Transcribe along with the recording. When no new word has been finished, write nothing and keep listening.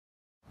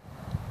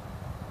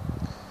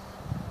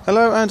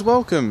Hello and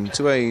welcome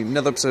to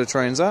another episode of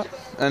Trains App,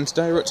 and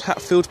today we're at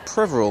Hatfield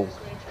Peverel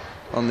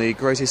on the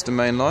Great Eastern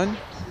Main Line.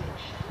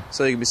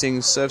 So you'll be seeing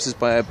services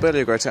by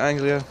Abellio Greater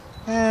Anglia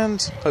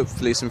and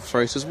hopefully some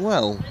freight as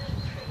well.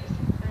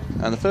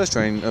 And the first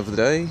train of the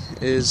day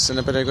is an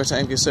Abellio Greater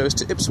Anglia service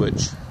to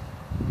Ipswich,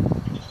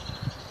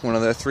 one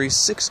of their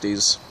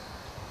 360s.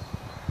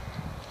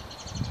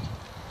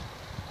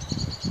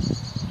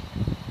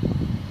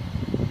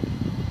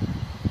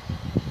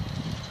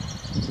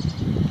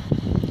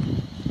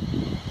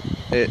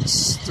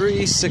 It's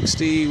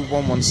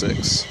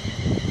 360-116.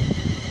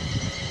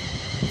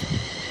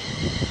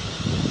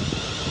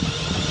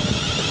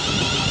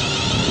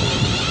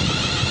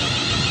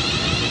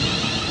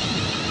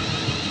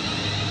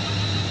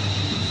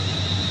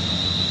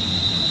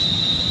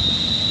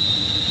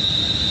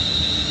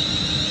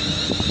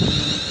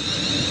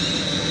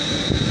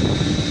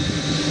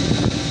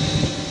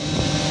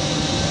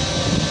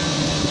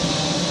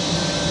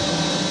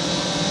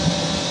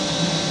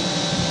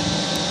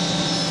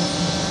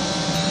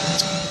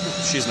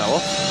 She's now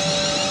off.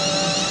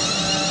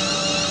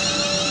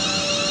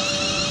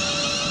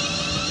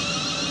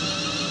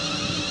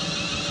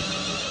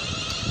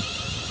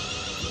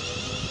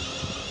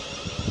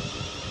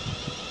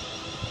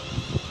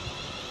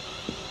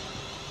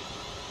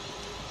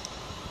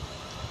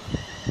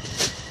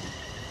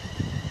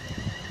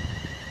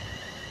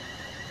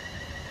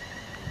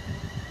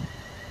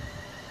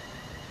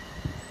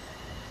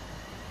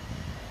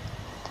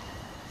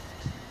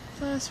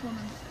 First one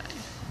of the day.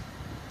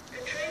 The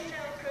train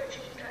now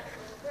approaching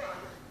platform 1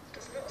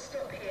 does not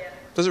stop here.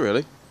 Does it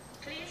really?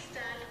 Please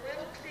stand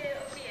well clear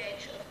of the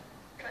edge of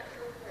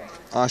platform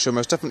 1. I shall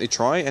most definitely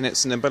try, and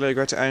it's an Abellio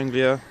Greater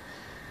Anglia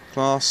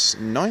class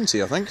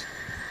 90, I think.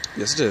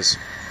 Yes, it is.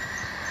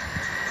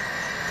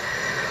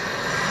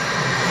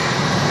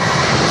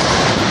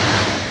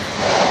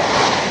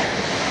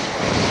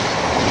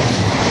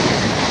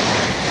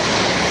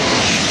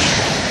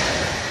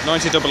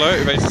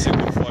 $90.00 of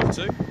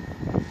 82.52.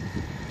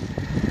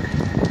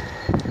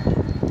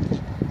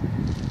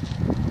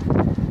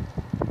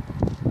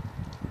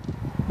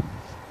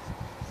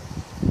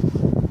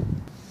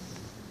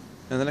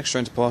 And the next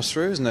train to pass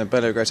through is an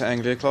Abellio Greater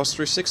Anglia class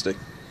 360.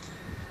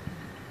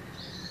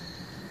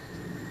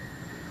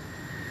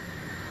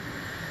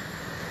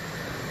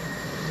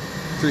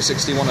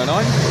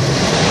 $360.109.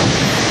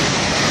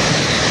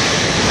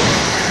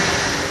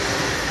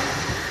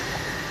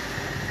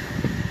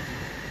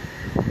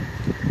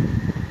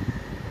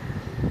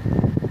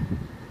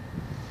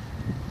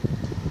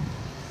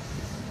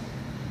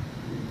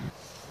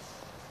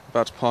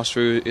 About to pass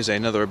through is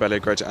another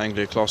Abellio Greater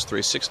Anglia class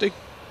 360.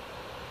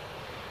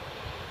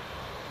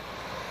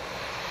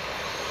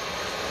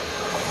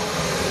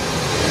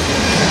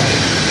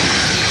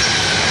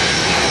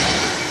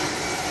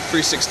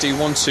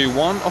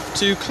 $360.121 off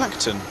to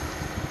Clacton.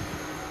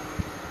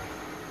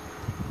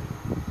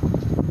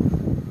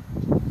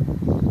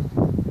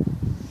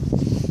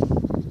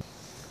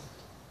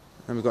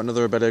 And we've got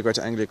another Abellio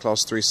Greater Anglia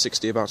class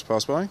 360 about to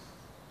pass by.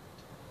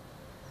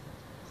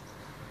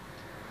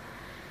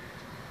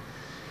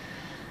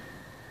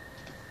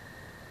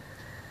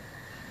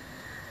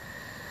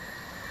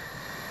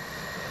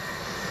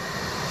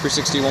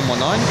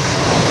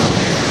 $360.119.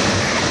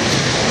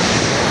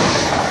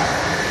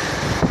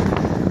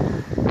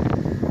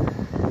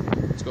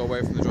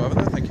 Away from the driver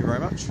there, thank you very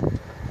much.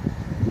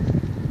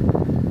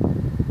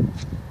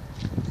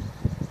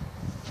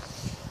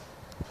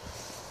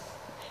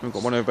 We've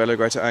got one of Abellio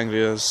Greater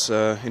Anglia's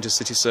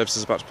intercity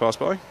services about to pass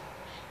by.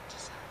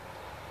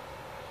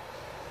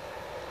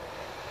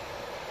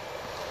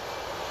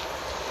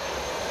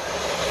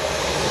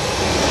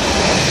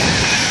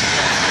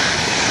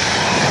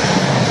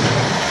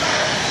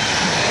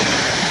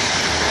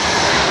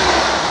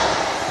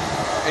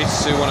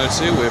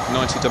 $82.102 with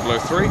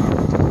 $90.003.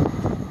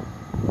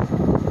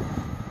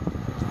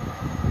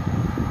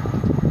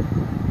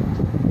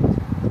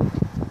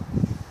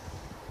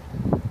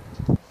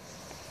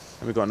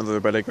 And we've got another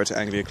Abellio Greater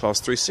Anglia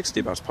class 360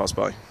 about to pass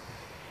by.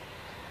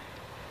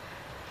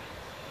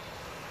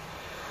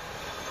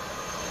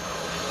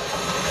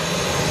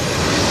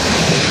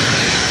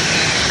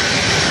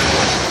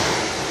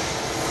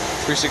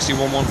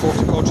 $360.114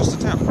 to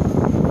Colchester Town.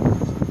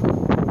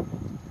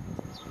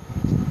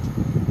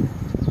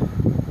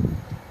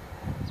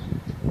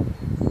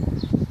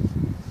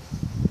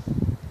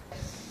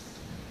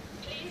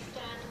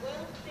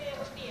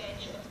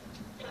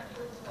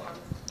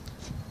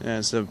 Yeah,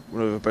 it's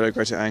one of Abellio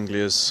Greater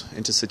Anglia's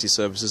intercity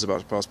services about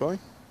to pass by.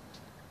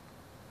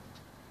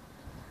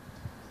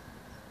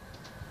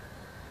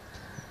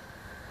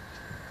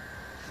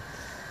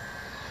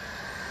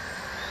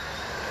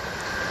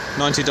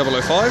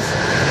 $90.005.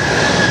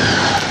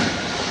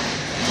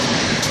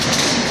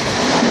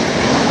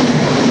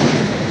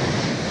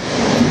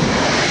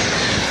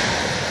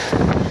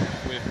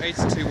 With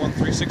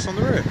 $82.136 on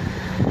the rear.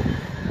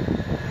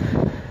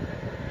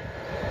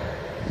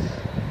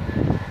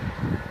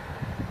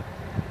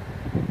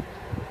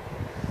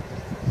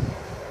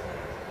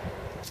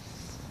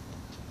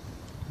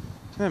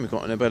 And we've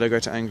got an Abellio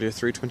Greater Anglia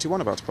 321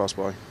 about to pass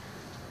by.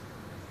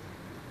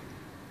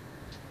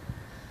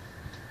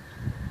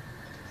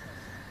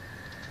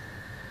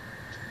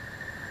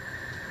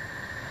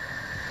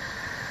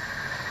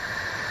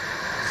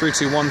 Three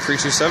two one,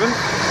 327.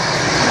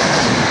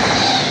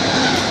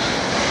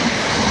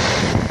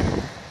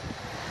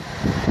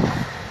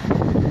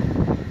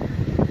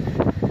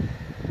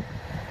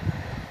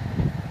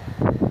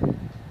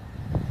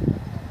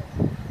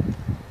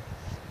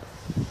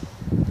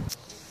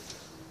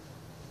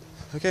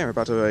 Okay, we're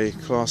about to have a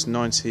Class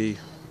 90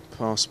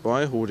 pass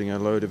by, holding a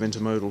load of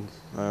intermodal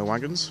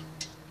wagons.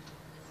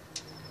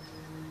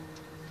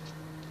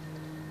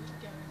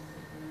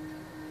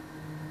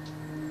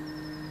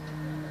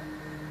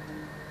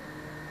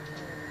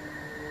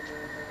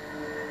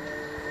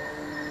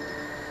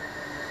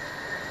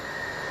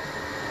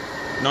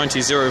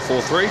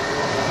 (90,043).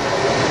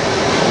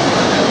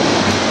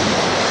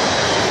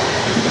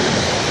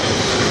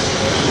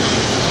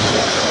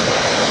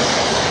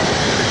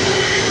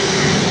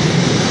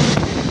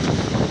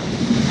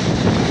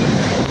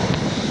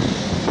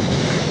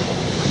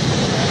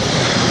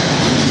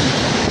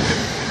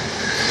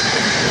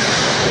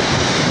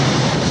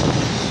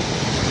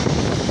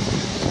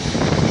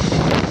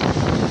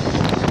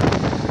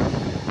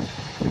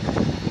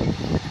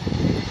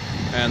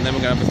 And then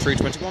we're going to have a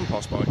 321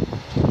 pass by.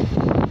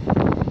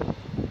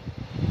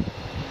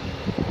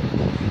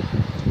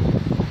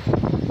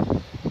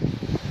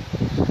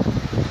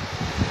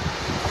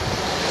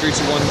 Three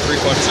two one,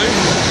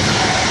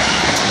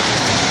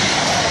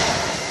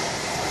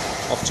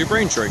 352. Off to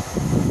Braintree.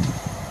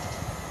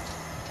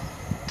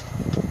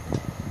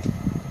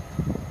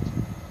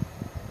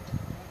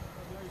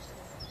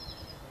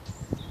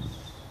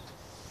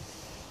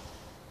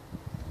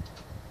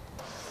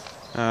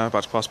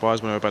 About to pass by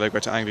is one of Abellio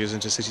Greater Anglia's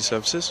intercity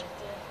services.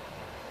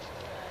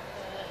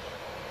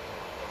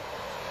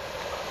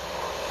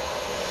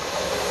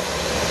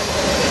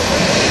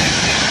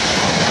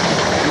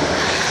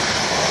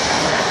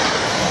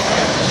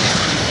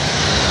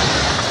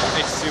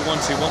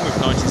 (82,121) with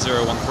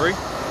 90,013.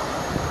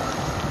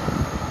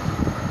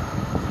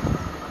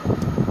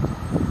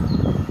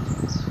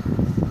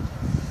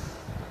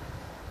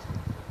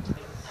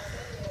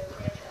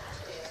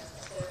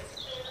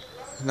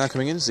 Now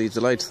coming in is the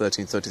delayed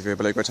 1333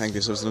 Abellio Greater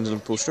Anglia service London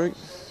Liverpool Street.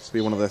 This will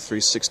be one of their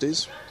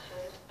 360s.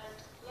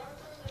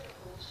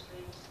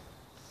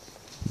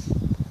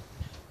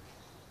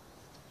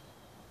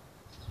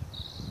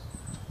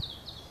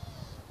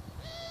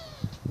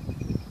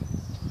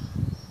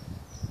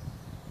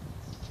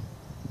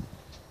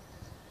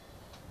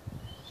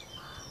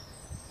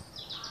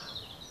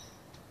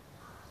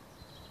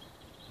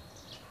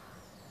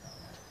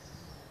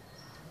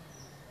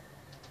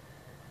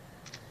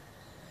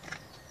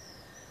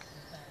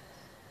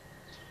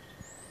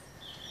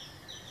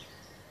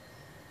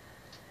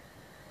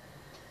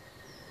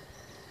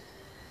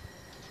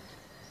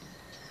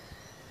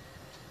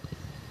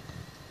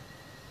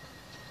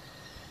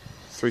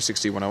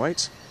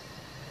 (360,108).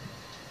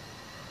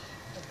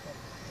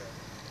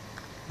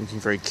 Looking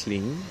very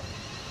clean.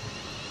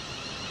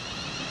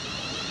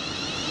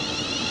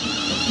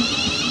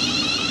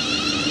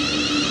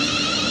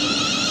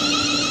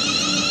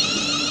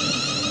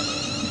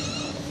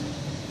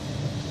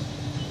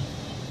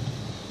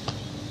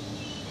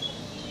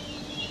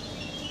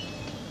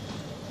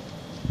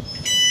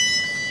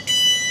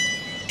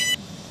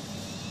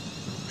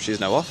 She is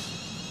now off.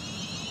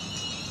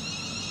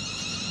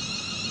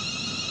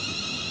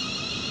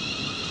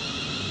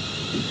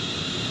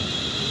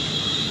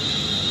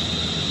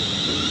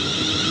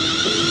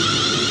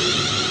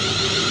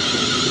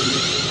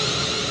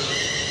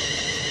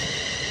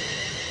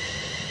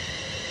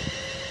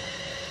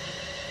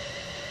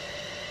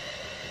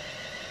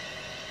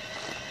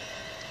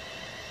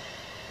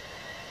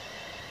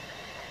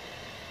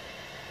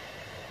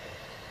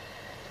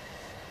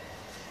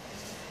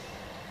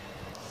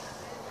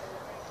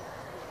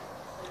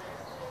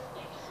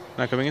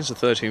 Now coming into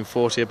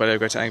 1340 Abellio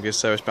Greater Anglia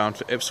service bound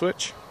for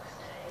Ipswich.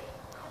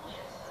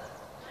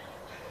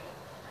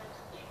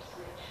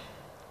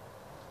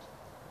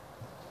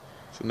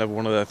 It's another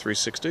one of their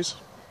 360s.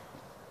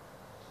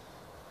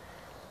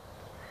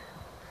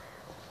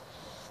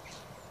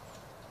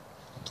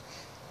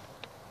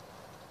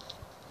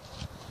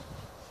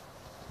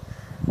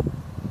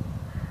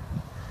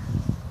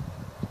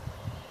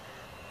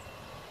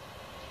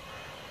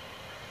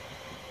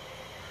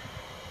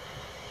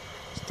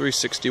 It's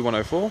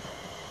 360,104.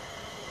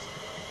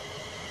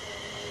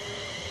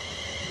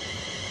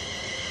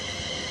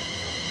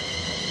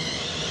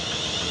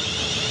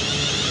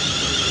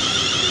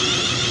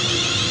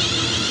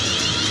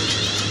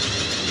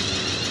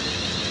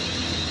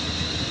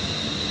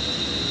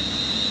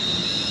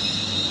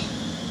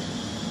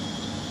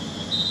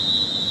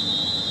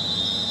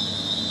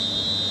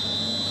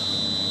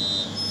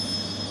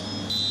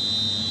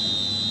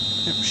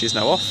 Yep, she's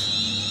now off.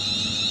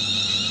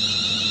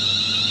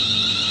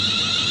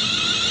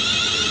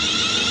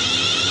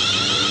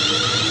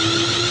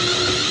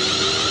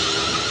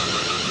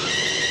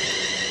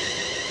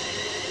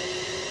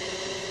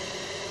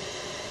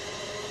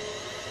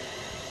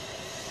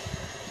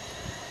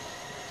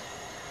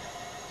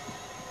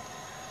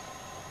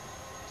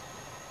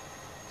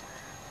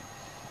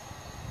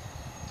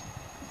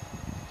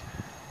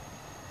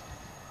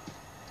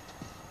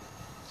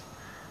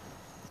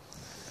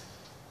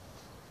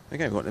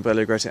 Again, we've got an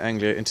Abellio Greater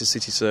Anglia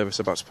intercity service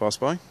about to pass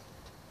by.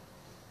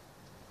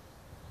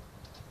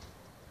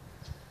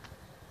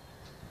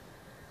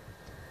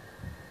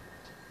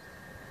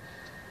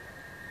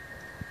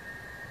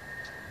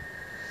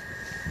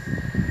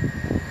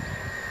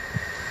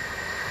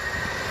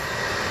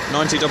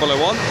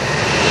 (90,001).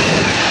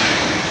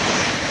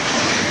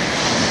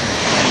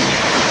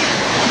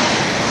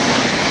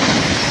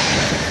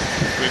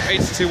 With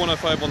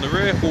 82105 on the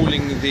rear,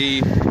 hauling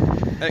the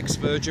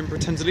ex-Virgin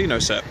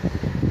Pretendolino set.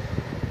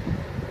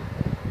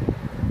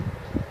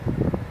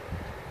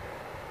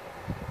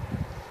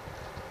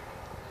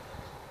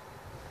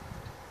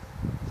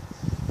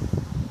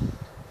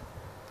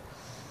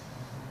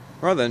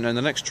 Right then, and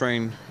the next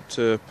train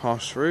to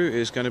pass through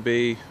is going to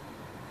be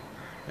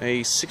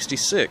a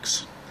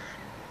 66.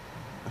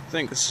 I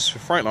think this is for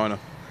freightliner.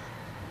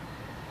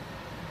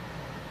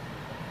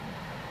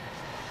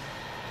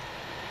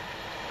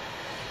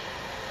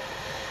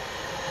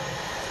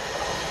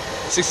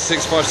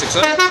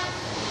 (66,567).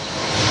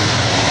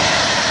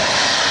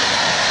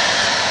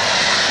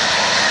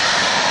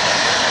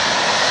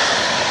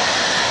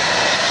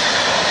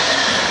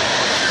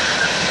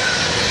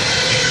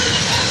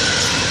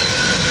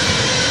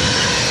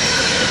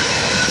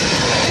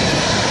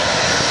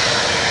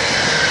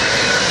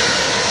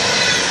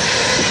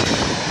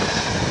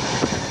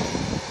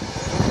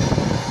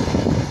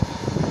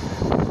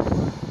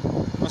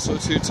 Nice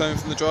little two-tone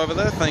from the driver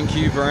there, thank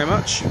you very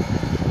much.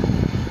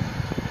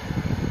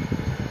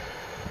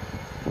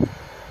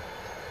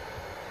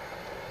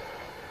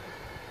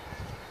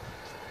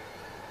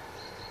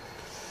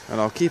 And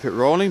I'll keep it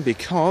rolling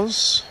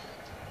because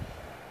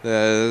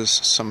there's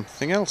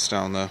something else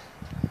down there.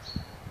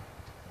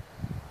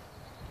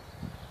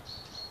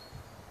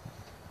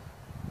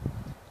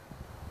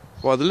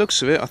 By the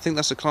looks of it, I think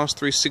that's a Class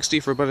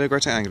 360 for Abellio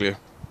Greater Anglia.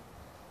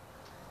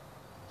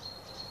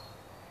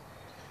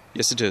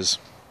 Yes, it is.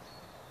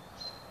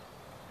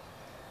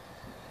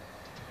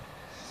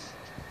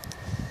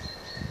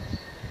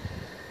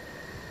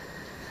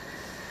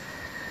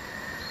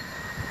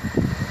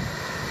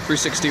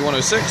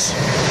 (360,106).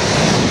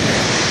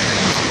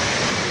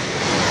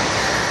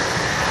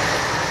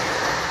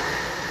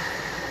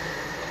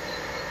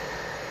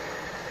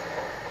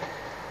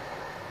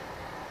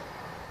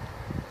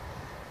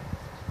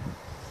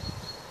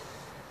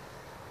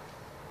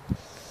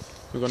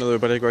 We've got another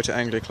Abellio Greater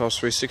Anglia Class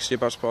 360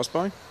 about to pass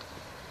by.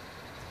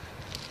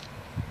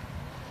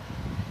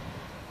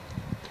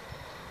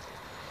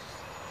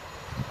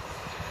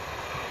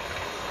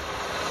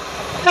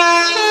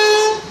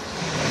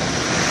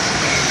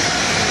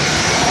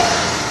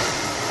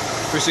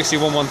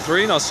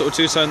 (360,113), nice sort of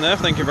two-tone there,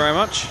 thank you very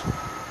much.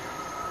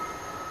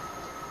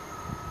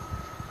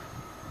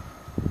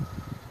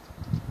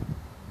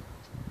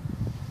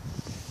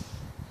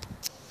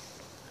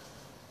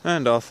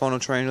 And our final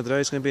train of the day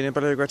is going to be an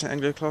Abellio Greater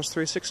Anglia Class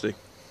 360.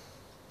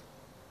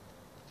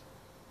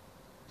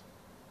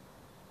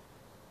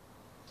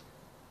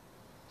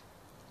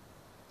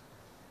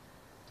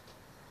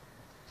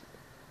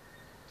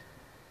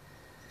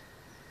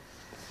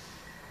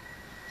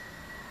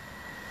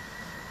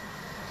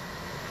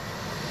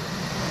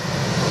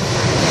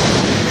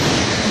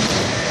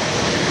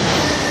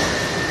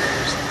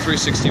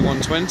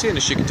 (360,120), and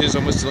as she continues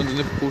onwards to London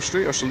Liverpool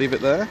Street, I shall leave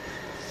it there.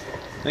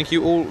 Thank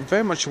you all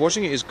very much for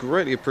watching, it is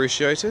greatly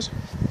appreciated.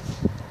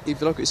 If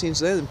you like what you've seen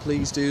today, then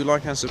please do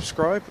like and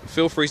subscribe.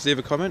 Feel free to leave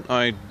a comment,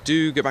 I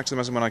do get back to them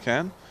as and when I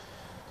can.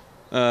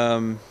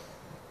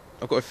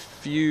 I've got a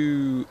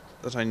few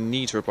that I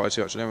need to reply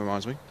to, actually, that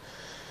reminds me.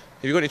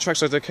 If you've got any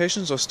trackside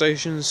locations or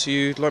stations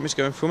you'd like me to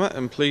go and film at,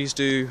 then please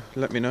do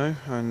let me know,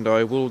 and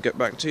I will get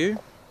back to you.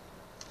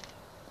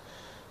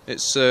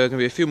 It's going to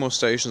be a few more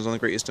stations on the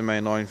Great Eastern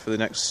Main Line for the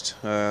next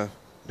 5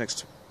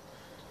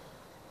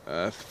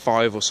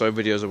 or so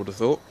videos, I would have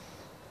thought.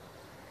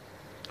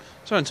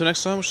 So until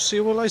next time, I shall see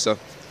you all later.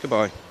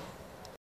 Goodbye.